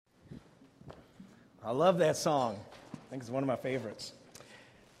I love that song. I think it's one of my favorites.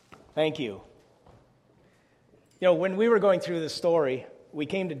 Thank you. You know, when we were going through this story, we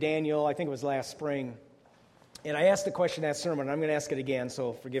came to Daniel, I think it was last spring, and I asked the question in that sermon, and I'm going to ask it again,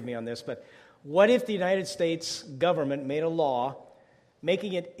 so forgive me on this, but what if the United States government made a law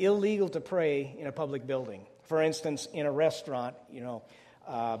making it illegal to pray in a public building? For instance, in a restaurant,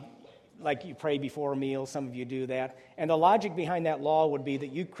 like you pray before a meal, some of you do that. And the logic behind that law would be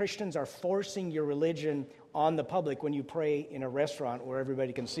that you Christians are forcing your religion on the public when you pray in a restaurant where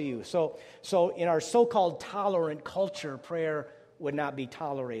everybody can see you. So in our so-called tolerant culture, prayer would not be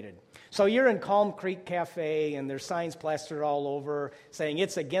tolerated. So you're in Calm Creek Cafe, and there's signs plastered all over saying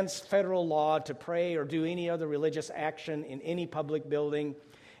it's against federal law to pray or do any other religious action in any public building,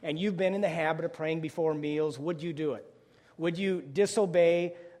 and you've been in the habit of praying before meals. Would you do it? Would you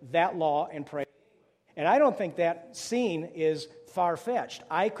disobey that law and pray? And I don't think that scene is far-fetched.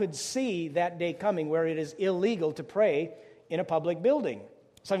 I could see that day coming where it is illegal to pray in a public building.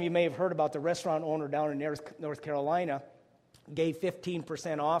 Some of you may have heard about the restaurant owner down in North Carolina gave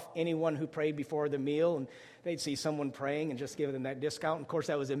 15% off anyone who prayed before the meal, and they'd see someone praying and just give them that discount. And of course,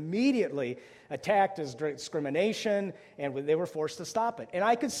 that was immediately attacked as discrimination, and they were forced to stop it. And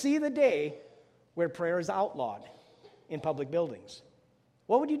I could see the day where prayer is outlawed in public buildings.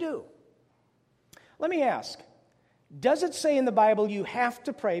 What would you do? Let me ask, does it say in the Bible you have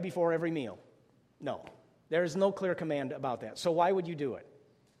to pray before every meal? No. There is no clear command about that. So why would you do it?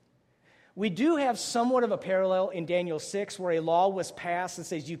 We do have somewhat of a parallel in Daniel 6 where a law was passed that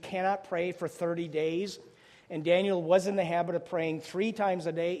says you cannot pray for 30 days. And Daniel was in the habit of praying 3 times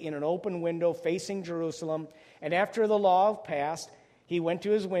a day in an open window facing Jerusalem. And after the law passed, he went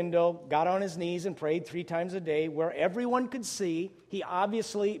to his window, got on his knees, and prayed 3 times a day where everyone could see. He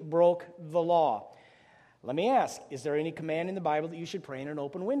obviously broke the law. Let me ask, is there any command in the Bible that you should pray in an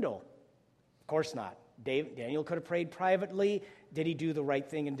open window? Of course not. Daniel could have prayed privately. Did he do the right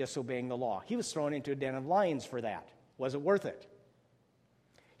thing in disobeying the law? He was thrown into a den of lions for that. Was it worth it?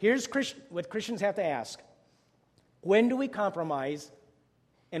 Here's what Christians have to ask. When do we compromise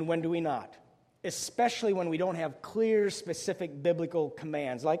and when do we not? Especially when we don't have clear, specific biblical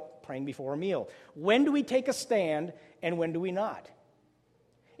commands, like praying before a meal. When do we take a stand and when do we not?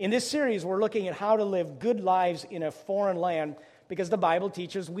 In this series, we're looking at how to live good lives in a foreign land because the Bible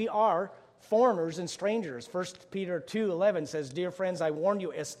teaches we are foreigners and strangers. 1 Peter 2:11 says, "Dear friends, I warn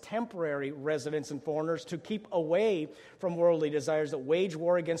you as temporary residents and foreigners to keep away from worldly desires that wage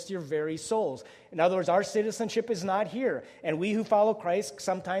war against your very souls." In other words, our citizenship is not here, and we who follow Christ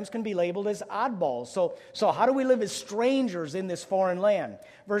sometimes can be labeled as oddballs. So how do we live as strangers in this foreign land?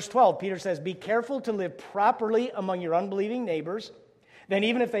 Verse 12, Peter says, "Be careful to live properly among your unbelieving neighbors. Then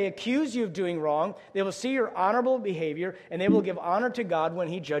even if they accuse you of doing wrong, they will see your honorable behavior, and they will give honor to God when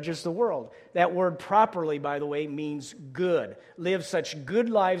he judges the world." That word properly, by the way, means good. Live such good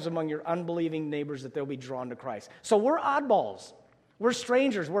lives among your unbelieving neighbors that they'll be drawn to Christ. So we're oddballs. We're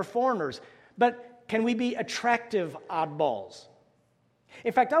strangers. We're foreigners. But can we be attractive oddballs?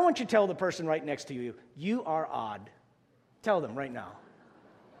 In fact, I want you to tell the person right next to you, you are odd. Tell them right now.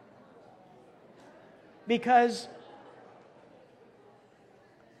 Because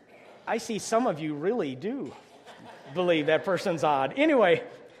I see some of you really do believe that person's odd. Anyway,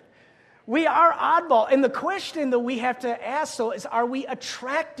 we are oddball. And the question that we have to ask, so, is are we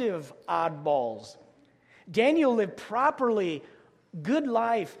attractive oddballs? Daniel lived properly, good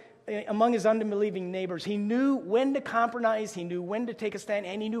life among his unbelieving neighbors. He knew when to compromise, he knew when to take a stand,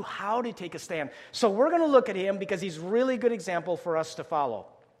 and he knew how to take a stand. So we're going to look at him because he's a really good example for us to follow.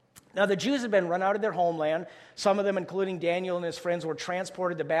 Now, the Jews had been run out of their homeland. Some of them, including Daniel and his friends, were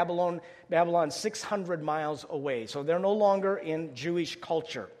transported to Babylon 600 miles away. So they're no longer in Jewish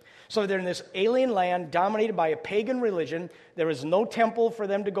culture. So they're in this alien land dominated by a pagan religion. There is no temple for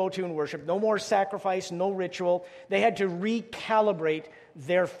them to go to and worship, no more sacrifice, no ritual. They had to recalibrate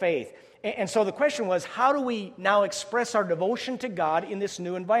their faith. And so the question was, how do we now express our devotion to God in this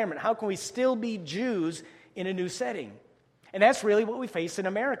new environment? How can we still be Jews in a new setting? And that's really what we face in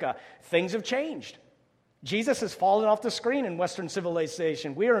America. Things have changed. Jesus has fallen off the screen in Western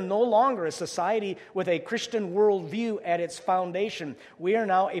civilization. We are no longer a society with a Christian worldview at its foundation. We are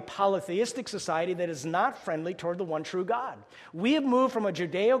now a polytheistic society that is not friendly toward the one true God. We have moved from a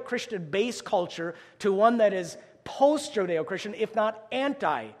Judeo-Christian base culture to one that is post-Judeo-Christian, if not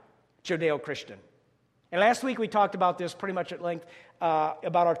anti-Judeo-Christian. And last week we talked about this pretty much at length,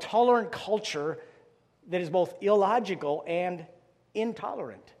 about our tolerant culture that is both illogical and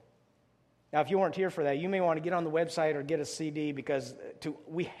intolerant. Now, if you weren't here for that, you may want to get on the website or get a CD because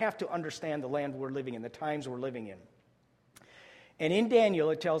we have to understand the land we're living in, the times we're living in. And in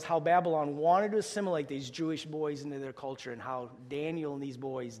Daniel, it tells how Babylon wanted to assimilate these Jewish boys into their culture and how Daniel and these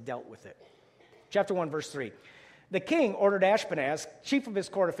boys dealt with it. Chapter 1, verse 3. The king ordered Ashpenaz, chief of his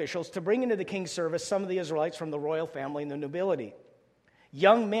court officials, to bring into the king's service some of the Israelites from the royal family and the nobility.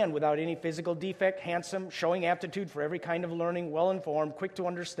 Young men without any physical defect, handsome, showing aptitude for every kind of learning, well-informed, quick to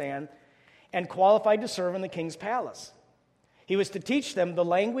understand, and qualified to serve in the king's palace. He was to teach them the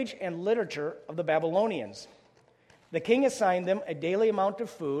language and literature of the Babylonians. The king assigned them a daily amount of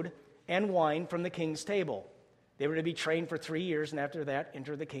food and wine from the king's table. They were to be trained for 3 years, and after that,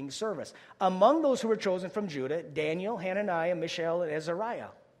 enter the king's service. Among those who were chosen from Judah, Daniel, Hananiah, Mishael, and Azariah.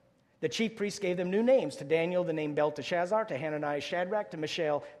 The chief priests gave them new names. To Daniel, the name Belteshazzar. To Hananiah, Shadrach. To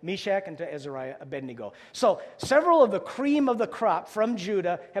Mishael, Meshach. And to Azariah, Abednego. So, several of the cream of the crop from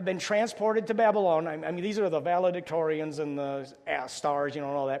Judah have been transported to Babylon. I mean, these are the valedictorians and the stars, and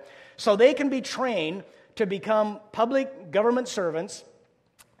all that. So they can be trained to become public government servants.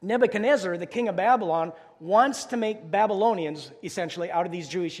 Nebuchadnezzar, the king of Babylon, wants to make Babylonians, essentially, out of these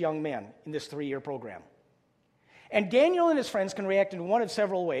Jewish young men in this 3-year program. And Daniel and his friends can react in one of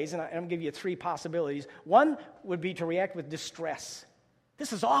several ways, and I'm going to give you 3 possibilities. One would be to react with distress.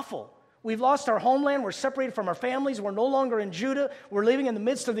 This is awful. We've lost our homeland. We're separated from our families. We're no longer in Judah. We're living in the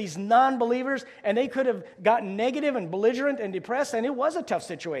midst of these non-believers, and they could have gotten negative and belligerent and depressed, and it was a tough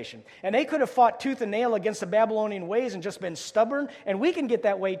situation. And they could have fought tooth and nail against the Babylonian ways and just been stubborn, and we can get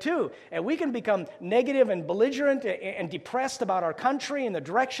that way too. And we can become negative and belligerent and depressed about our country and the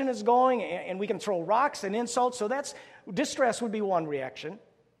direction it's going, and we can throw rocks and insults. So that's distress would be one reaction.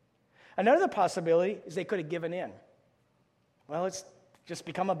 Another possibility is they could have given in. Well, it's just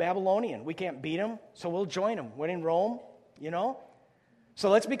become a Babylonian. We can't beat them, so we'll join them. When in Rome, So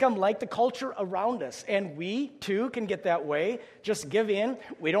let's become like the culture around us. And we, too, can get that way. Just give in.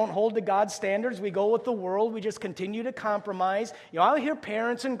 We don't hold to God's standards. We go with the world. We just continue to compromise. I hear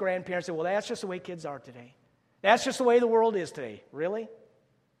parents and grandparents say, well, that's just the way kids are today. That's just the way the world is today. Really?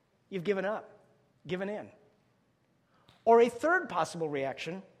 You've given up. Given in. Or a third possible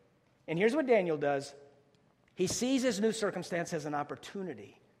reaction, and here's what Daniel does. He sees his new circumstance as an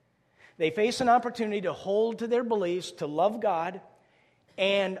opportunity. They face an opportunity to hold to their beliefs, to love God,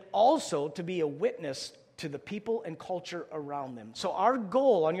 and also to be a witness to the people and culture around them. So our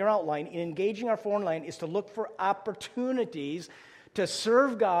goal on your outline in engaging our foreign land is to look for opportunities to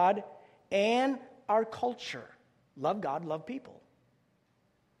serve God and our culture. Love God, love people.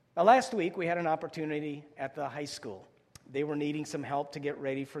 Now, last week we had an opportunity at the high school. They were needing some help to get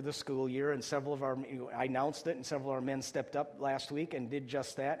ready for the school year, and I announced it, and several of our men stepped up last week and did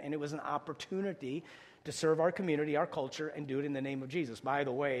just that, and it was an opportunity to serve our community, our culture, and do it in the name of Jesus. By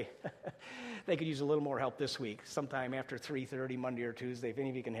the way, they could use a little more help this week, sometime after 3:30, Monday or Tuesday. If any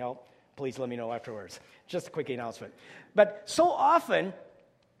of you can help, please let me know afterwards. Just a quick announcement. But so often,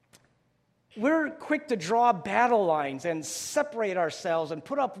 we're quick to draw battle lines and separate ourselves and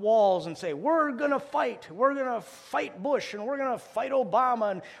put up walls and say, we're going to fight. We're going to fight Bush and we're going to fight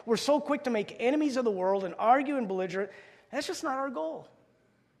Obama. And we're so quick to make enemies of the world and argue and belligerent. That's just not our goal.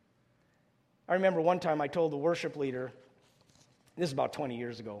 I remember one time I told the worship leader, this is about 20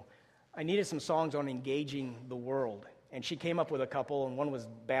 years ago, I needed some songs on engaging the world. And she came up with a couple, and one was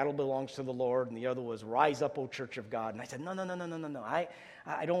Battle Belongs to the Lord, and the other was Rise Up, O Church of God. And I said, no.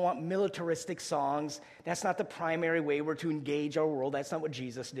 I don't want militaristic songs. That's not the primary way we're to engage our world. That's not what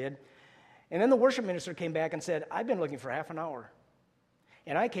Jesus did. And then the worship minister came back and said, I've been looking for half an hour,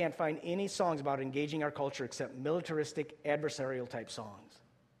 and I can't find any songs about engaging our culture except militaristic, adversarial type songs.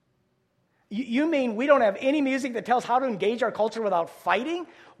 You mean we don't have any music that tells how to engage our culture without fighting?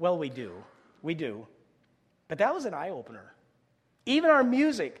 Well, we do. We do. But that was an eye-opener. Even our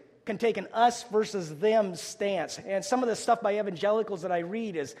music can take an us versus them stance. And some of the stuff by evangelicals that I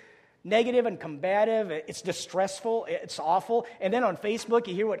read is negative and combative. It's distressful. It's awful. And then on Facebook,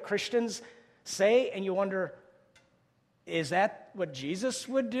 you hear what Christians say, and you wonder, is that what Jesus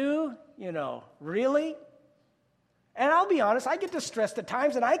would do? Really? And I'll be honest, I get distressed at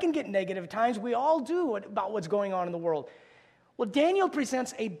times, and I can get negative at times. We all do about what's going on in the world. Well, Daniel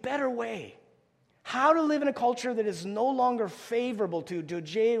presents a better way. How to live in a culture that is no longer favorable to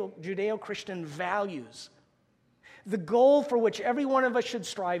Judeo-Christian values. The goal for which every one of us should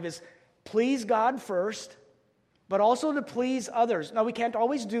strive is please God first, but also to please others. Now, we can't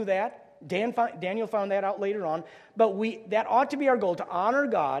always do that. Daniel found that out later on. But that ought to be our goal, to honor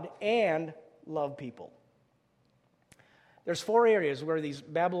God and love people. There's 4 areas where these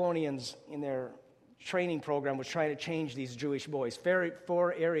Babylonians in their training program was trying to change these Jewish boys.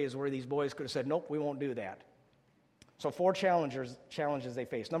 4 areas where these boys could have said, nope, we won't do that. So 4 challenges they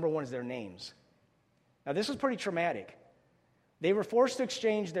faced. Number 1 is their names. Now, this is pretty traumatic. They were forced to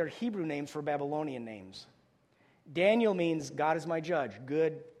exchange their Hebrew names for Babylonian names. Daniel means God is my judge,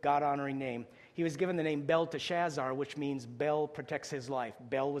 good, God-honoring name. He was given the name Belteshazzar, which means Bel protects his life.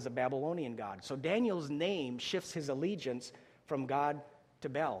 Bel was a Babylonian god. So Daniel's name shifts his allegiance from God to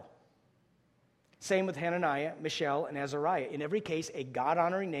Bel. Same with Hananiah, Mishael, and Azariah. In every case, a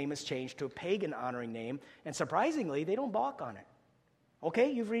God-honoring name is changed to a pagan-honoring name, and surprisingly, they don't balk on it.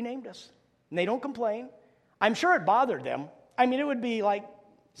 Okay, you've renamed us. And they don't complain. I'm sure it bothered them. I mean, it would be like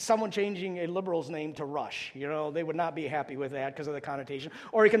someone changing a liberal's name to Rush. You know, they would not be happy with that because of the connotation.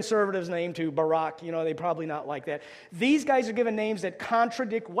 Or a conservative's name to Barack. You know, they probably not like that. These guys are given names that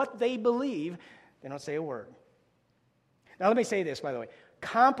contradict what they believe. They don't say a word. Now, let me say this, by the way.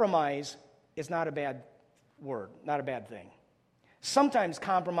 Compromise is not a bad word, not a bad thing. Sometimes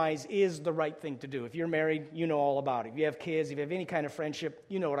compromise is the right thing to do. If you're married, you know all about it. If you have kids, if you have any kind of friendship,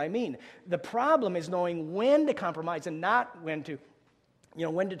 you know what I mean. The problem is knowing when to compromise and not when to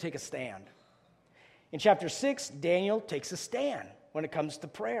take a stand. In chapter 6, Daniel takes a stand when it comes to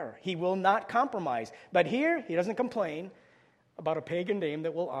prayer. He will not compromise. But here, he doesn't complain about a pagan name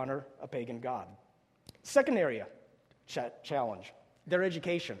that will honor a pagan god. Second area, challenge, their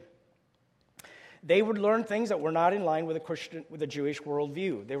education. They would learn things that were not in line with a Jewish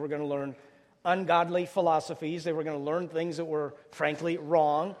worldview. They were going to learn ungodly philosophies. They were going to learn things that were, frankly,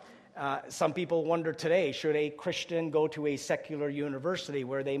 wrong. Some people wonder today, should a Christian go to a secular university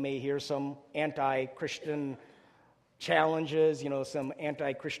where they may hear some anti-Christian challenges, some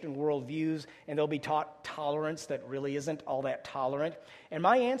anti-Christian worldviews, and they'll be taught tolerance that really isn't all that tolerant? And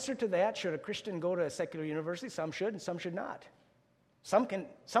my answer to that, should a Christian go to a secular university? Some should and some should not. Some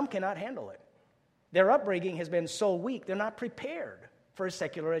cannot handle it. Their upbringing has been so weak, they're not prepared for a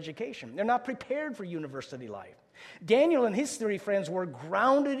secular education. They're not prepared for university life. Daniel and his three friends were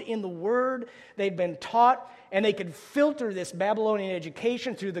grounded in the Word. They'd been taught, and they could filter this Babylonian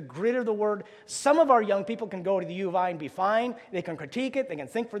education through the grit of the Word. Some of our young people can go to the U of I and be fine. They can critique it. They can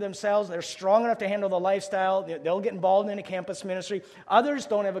think for themselves. They're strong enough to handle the lifestyle. They'll get involved in a campus ministry. Others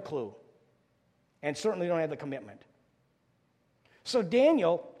don't have a clue, and certainly don't have the commitment. So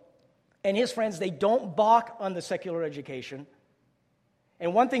Daniel and his friends, they don't balk on the secular education.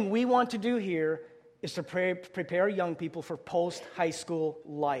 And one thing we want to do here is to prepare young people for post-high school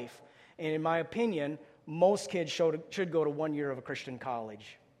life. And in my opinion, most kids should go to 1 year of a Christian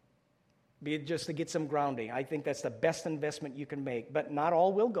college, just to get some grounding. I think that's the best investment you can make. But not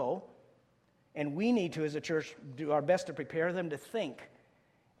all will go. And we need to, as a church, do our best to prepare them to think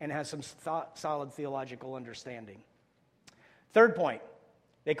and have some solid theological understanding. Third point,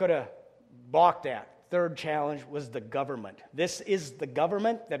 they could have balked at. Third challenge was the government. This is the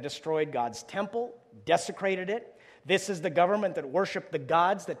government that destroyed God's temple, desecrated it. This is the government that worshiped the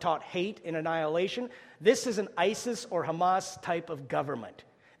gods, that taught hate and annihilation. This is an ISIS or Hamas type of government.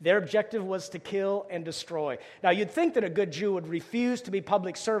 Their objective was to kill and destroy. Now, you'd think that a good Jew would refuse to be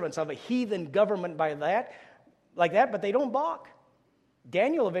public servants of a heathen government like that, but they don't balk.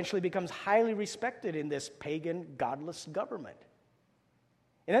 Daniel eventually becomes highly respected in this pagan, godless government.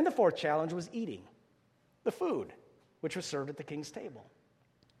 And then the fourth challenge was eating the food, which was served at the king's table.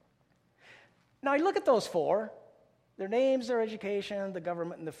 Now, I look at those four, their names, their education, the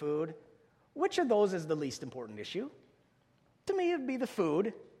government, and the food. Which of those is the least important issue? To me, it would be the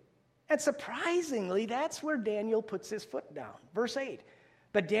food. And surprisingly, that's where Daniel puts his foot down. Verse 8.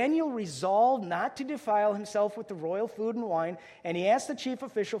 But Daniel resolved not to defile himself with the royal food and wine, and he asked the chief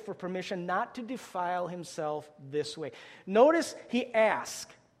official for permission not to defile himself this way. Notice he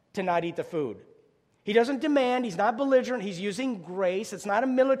asked to not eat the food. He doesn't demand, he's not belligerent, he's using grace. It's not a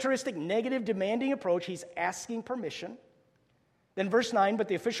militaristic, negative, demanding approach. He's asking permission. Then verse 9, but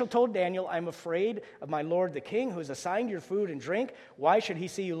the official told Daniel, I'm afraid of my lord the king, who has assigned your food and drink. Why should he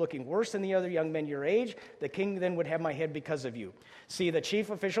see you looking worse than the other young men your age? The king then would have my head because of you. See, the chief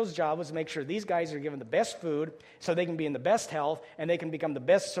official's job was to make sure these guys are given the best food so they can be in the best health and they can become the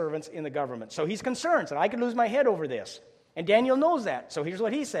best servants in the government. So he's concerned that I could lose my head over this. And Daniel knows that. So here's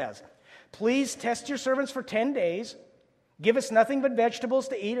what he says. Please test your servants for 10 days. Give us nothing but vegetables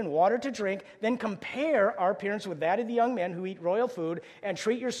to eat and water to drink. Then compare our appearance with that of the young men who eat royal food and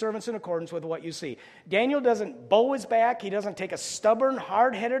treat your servants in accordance with what you see. Daniel doesn't bow his back. He doesn't take a stubborn,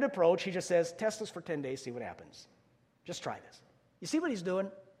 hard-headed approach. He just says, test us for 10 days, see what happens. Just try this. You see what he's doing?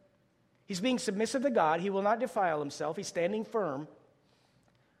 He's being submissive to God. He will not defile himself. He's standing firm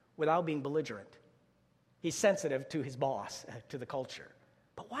without being belligerent. He's sensitive to his boss, to the culture.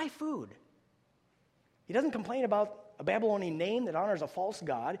 But why food? He doesn't complain about a Babylonian name that honors a false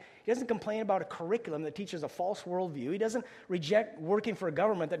god. He doesn't complain about a curriculum that teaches a false worldview. He doesn't reject working for a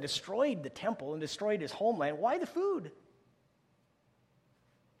government that destroyed the temple and destroyed his homeland. Why the food?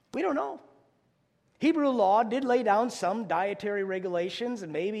 We don't know. Hebrew law did lay down some dietary regulations,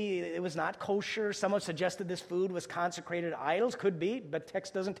 and maybe it was not kosher. Someone suggested this food was consecrated to idols. Could be, but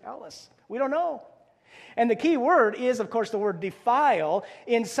text doesn't tell us. We don't know. And the key word is, of course, the word defile.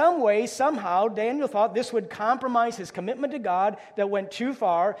 In some way, somehow, Daniel thought this would compromise his commitment to God that went too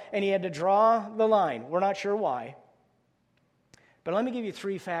far, and he had to draw the line. We're not sure why. But let me give you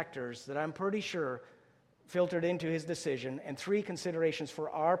 3 factors that I'm pretty sure filtered into his decision, and 3 considerations for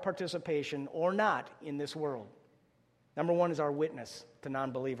our participation or not in this world. Number 1 is our witness to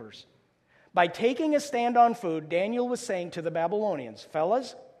non-believers. By taking a stand on food, Daniel was saying to the Babylonians,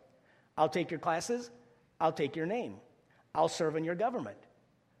 fellas, I'll take your classes, I'll take your name, I'll serve in your government.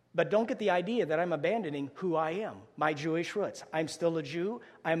 But don't get the idea that I'm abandoning who I am, my Jewish roots. I'm still a Jew,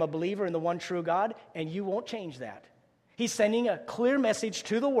 I'm a believer in the one true God, and you won't change that. He's sending a clear message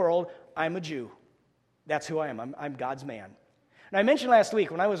to the world, I'm a Jew. That's who I am. I'm God's man. And I mentioned last week,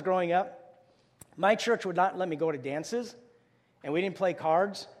 when I was growing up, my church would not let me go to dances, and we didn't play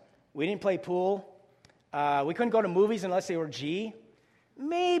cards, we didn't play pool, we couldn't go to movies unless they were G,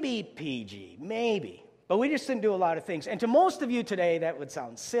 maybe PG, maybe. But we just didn't do a lot of things. And to most of you today, that would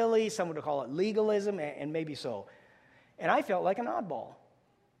sound silly. Some would call it legalism, and maybe so. And I felt like an oddball.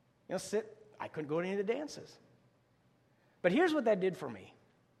 I couldn't go to any of the dances. But here's what that did for me.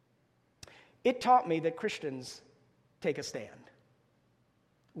 It taught me that Christians take a stand.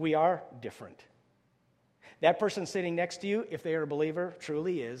 We are different. That person sitting next to you, if they are a believer,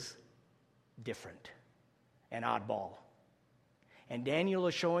 truly is different, an oddball. And Daniel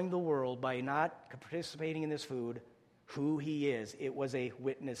is showing the world by not participating in this food who he is. It was a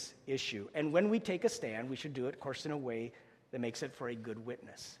witness issue. And when we take a stand, we should do it, of course, in a way that makes it for a good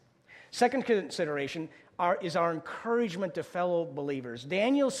witness. Second consideration is our encouragement to fellow believers.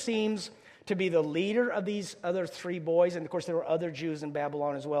 Daniel seems to be the leader of these other 3 boys, and of course there were other Jews in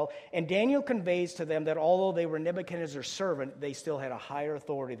Babylon as well. And Daniel conveys to them that although they were Nebuchadnezzar's servant, they still had a higher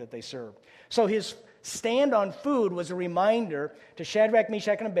authority that they served. So his stand on food was a reminder to Shadrach,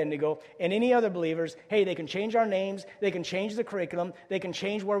 Meshach, and Abednego and any other believers, hey, they can change our names, they can change the curriculum, they can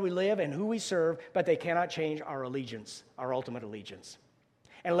change where we live and who we serve, but they cannot change our allegiance, our ultimate allegiance.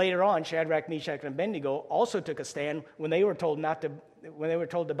 And later on, Shadrach, Meshach, and Abednego also took a stand when they were told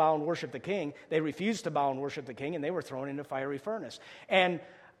to bow and worship the king. They refused to bow and worship the king, and they were thrown into a fiery furnace. And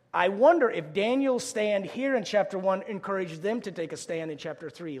I wonder if Daniel's stand here in chapter 1 encouraged them to take a stand in chapter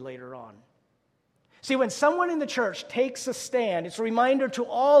 3 later on. See, when someone in the church takes a stand, it's a reminder to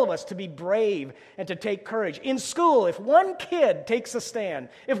all of us to be brave and to take courage. In school, if one kid takes a stand,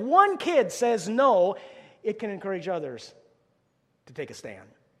 if one kid says no, it can encourage others to take a stand.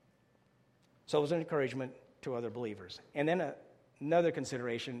 So it was an encouragement to other believers. And then another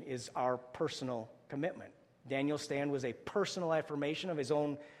consideration is our personal commitment. Daniel's stand was a personal affirmation of his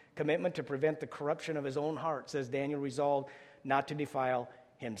own commitment to prevent the corruption of his own heart. It says Daniel resolved not to defile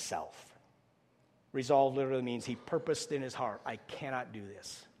himself. Resolve literally means he purposed in his heart, I cannot do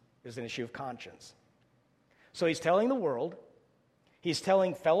this. It's an issue of conscience. So he's telling the world, he's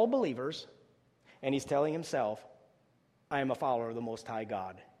telling fellow believers, and he's telling himself, I am a follower of the Most High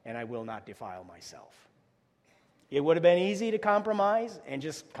God, and I will not defile myself. It would have been easy to compromise and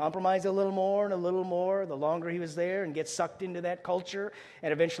just compromise a little more and a little more the longer he was there and get sucked into that culture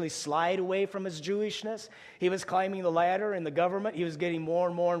and eventually slide away from his Jewishness. He was climbing the ladder in the government. He was getting more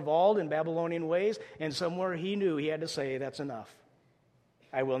and more involved in Babylonian ways, and somewhere he knew he had to say, that's enough.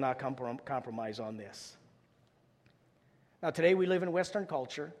 I will not compromise on this. Now, today we live in Western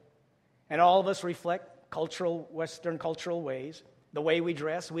culture, and all of us reflect Western cultural ways. The way we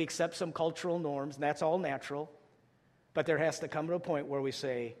dress, we accept some cultural norms, and that's all natural. But there has to come to a point where we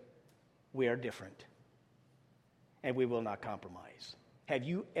say, we are different, and we will not compromise. Have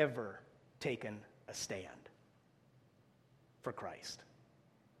you ever taken a stand for Christ?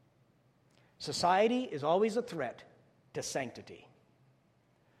 Society is always a threat to sanctity.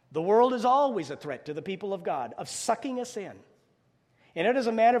 The world is always a threat to the people of God, of sucking us in. And it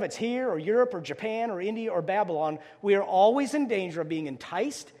doesn't matter if it's here or Europe or Japan or India or Babylon, we are always in danger of being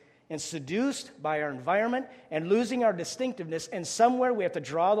enticed and seduced by our environment and losing our distinctiveness. And somewhere we have to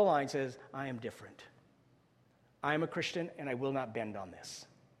draw the line that says, I am different. I am a Christian and I will not bend on this.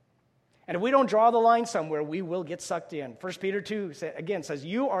 And if we don't draw the line somewhere, we will get sucked in. 1 Peter 2 again says,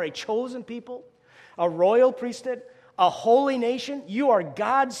 you are a chosen people, a royal priesthood, a holy nation. You are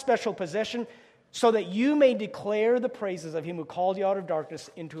God's special possession, so that you may declare the praises of him who called you out of darkness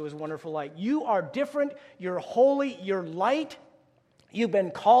into his wonderful light. You are different, you're holy, you're light. You've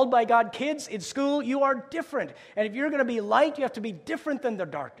been called by God. Kids in school, you are different. And if you're going to be light, you have to be different than the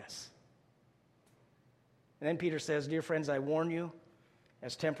darkness. And then Peter says, dear friends, I warn you,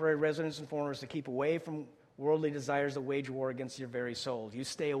 as temporary residents and foreigners to keep away from worldly desires that wage war against your very soul. You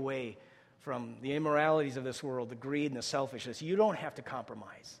stay away from the immoralities of this world, the greed and the selfishness. You don't have to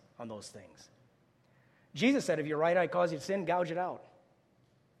compromise on those things. Jesus said, if your right eye causes you to sin, gouge it out.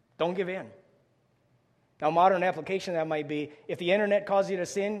 Don't give in. Now, modern application of that might be, if the internet causes you to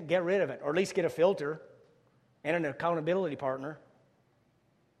sin, get rid of it, or at least get a filter and an accountability partner.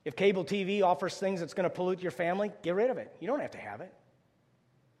 If cable TV offers things that's going to pollute your family, get rid of it. You don't have to have it.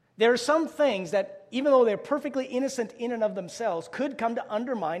 There are some things that, even though they're perfectly innocent in and of themselves, could come to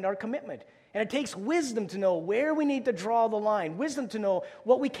undermine our commitment. And it takes wisdom to know where we need to draw the line, wisdom to know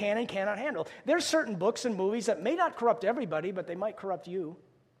what we can and cannot handle. There are certain books and movies that may not corrupt everybody, but they might corrupt you.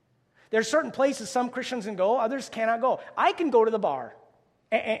 There are certain places some Christians can go, others cannot go. I can go to the bar,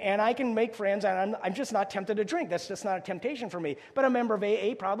 and I can make friends, and I'm just not tempted to drink. That's just not a temptation for me. But a member of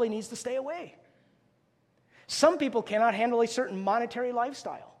AA probably needs to stay away. Some people cannot handle a certain monetary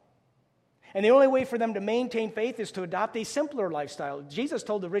lifestyle. And the only way for them to maintain faith is to adopt a simpler lifestyle. Jesus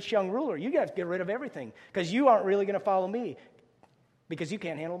told the rich young ruler, you got to get rid of everything because you aren't really going to follow me because you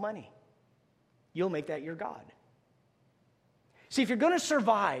can't handle money. You'll make that your God. See, if you're going to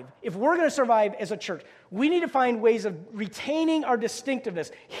survive, if we're going to survive as a church, we need to find ways of retaining our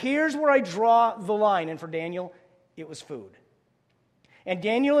distinctiveness. Here's where I draw the line. And for Daniel, it was food. And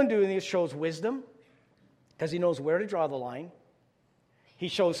Daniel, in doing this, shows wisdom because he knows where to draw the line. He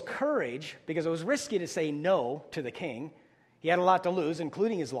shows courage because it was risky to say no to the king. He had a lot to lose,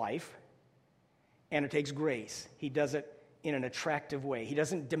 including his life. And it takes grace. He does it in an attractive way. He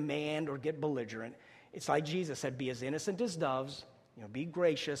doesn't demand or get belligerent. It's like Jesus said, be as innocent as doves, be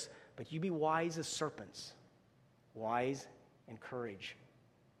gracious, but you be wise as serpents. Wise and courage.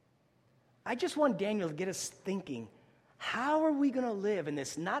 I just want Daniel to get us thinking, how are we going to live in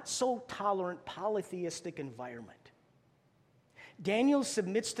this not so tolerant polytheistic environment? Daniel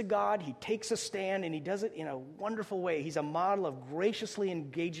submits to God, he takes a stand, and he does it in a wonderful way. He's a model of graciously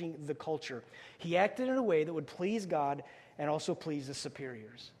engaging the culture. He acted in a way that would please God and also please his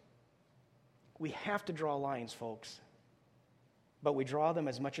superiors. We have to draw lines, folks, but we draw them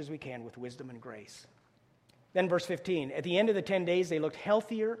as much as we can with wisdom and grace. Then verse 15, at the end of the 10 days, they looked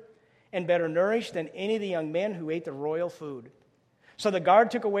healthier and better nourished than any of the young men who ate the royal food. So the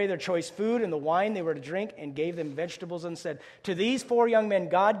guard took away their choice food and the wine they were to drink and gave them vegetables and said, to these 4 young men,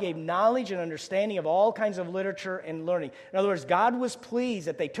 God gave knowledge and understanding of all kinds of literature and learning. In other words, God was pleased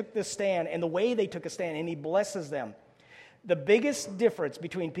that they took this stand and the way they took a stand, and he blesses them. The biggest difference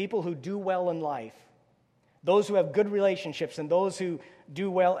between people who do well in life, those who have good relationships and those who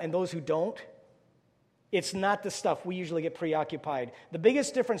do well and those who don't, it's not the stuff we usually get preoccupied. The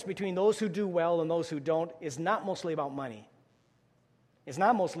biggest difference between those who do well and those who don't is not mostly about money. It's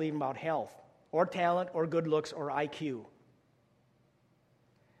not mostly even about health or talent or good looks or IQ.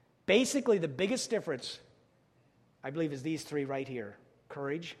 Basically, the biggest difference, I believe, is these 3 right here: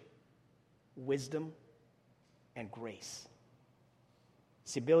 courage, wisdom, and grace.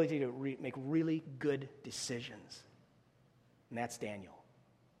 It's the ability to make really good decisions. And that's Daniel.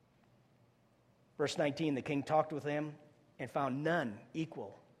 Verse 19, the king talked with them and found none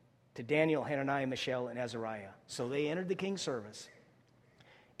equal to Daniel, Hananiah, Mishael, and Azariah. So they entered the king's service.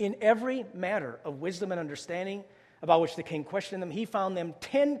 In every matter of wisdom and understanding about which the king questioned them, he found them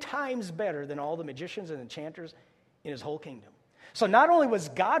 10 times better than all the magicians and enchanters in his whole kingdom. So not only was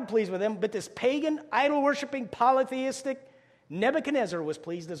God pleased with them, but this pagan, idol-worshiping, polytheistic Nebuchadnezzar was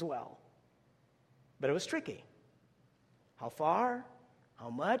pleased as well. But it was tricky. How far, how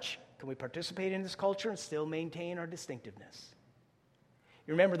much can we participate in this culture and still maintain our distinctiveness?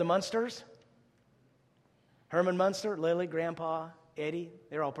 You remember the Munsters? Herman Munster, Lily, Grandpa, Eddie,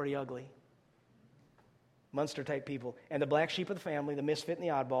 they're all pretty ugly. Munster-type people. And the black sheep of the family, the misfit and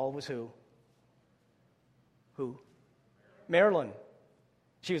the oddball, was who? Who? Marilyn.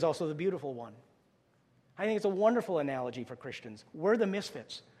 She was also the beautiful one. I think it's a wonderful analogy for Christians. We're the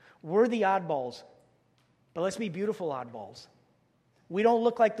misfits. We're the oddballs. But let's be beautiful oddballs. We don't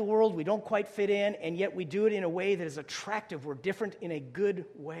look like the world. We don't quite fit in, and yet we do it in a way that is attractive. We're different in a good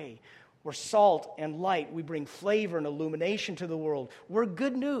way. We're salt and light. We bring flavor and illumination to the world. We're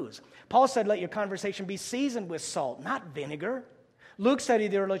good news. Paul said, let your conversation be seasoned with salt, not vinegar. Luke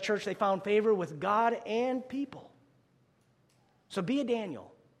studied the early church. They found favor with God and people. So be a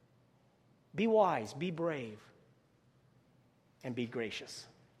Daniel. Be wise, be brave, and be gracious.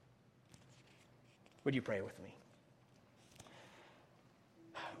 Would you pray with me?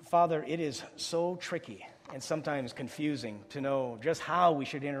 Father, it is so tricky and sometimes confusing to know just how we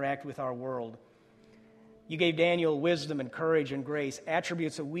should interact with our world. You gave Daniel wisdom and courage and grace,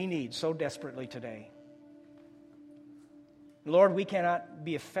 attributes that we need so desperately today. Lord, we cannot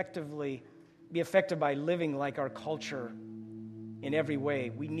be affected by living like our culture in every way.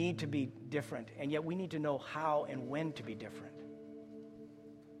 We need to be different, and yet we need to know how and when to be different.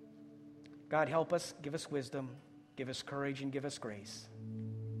 God, help us, give us wisdom, give us courage, and give us grace.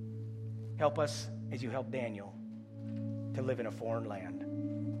 Help us as you helped Daniel to live in a foreign land.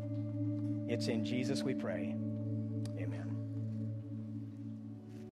 It's in Jesus we pray. Amen.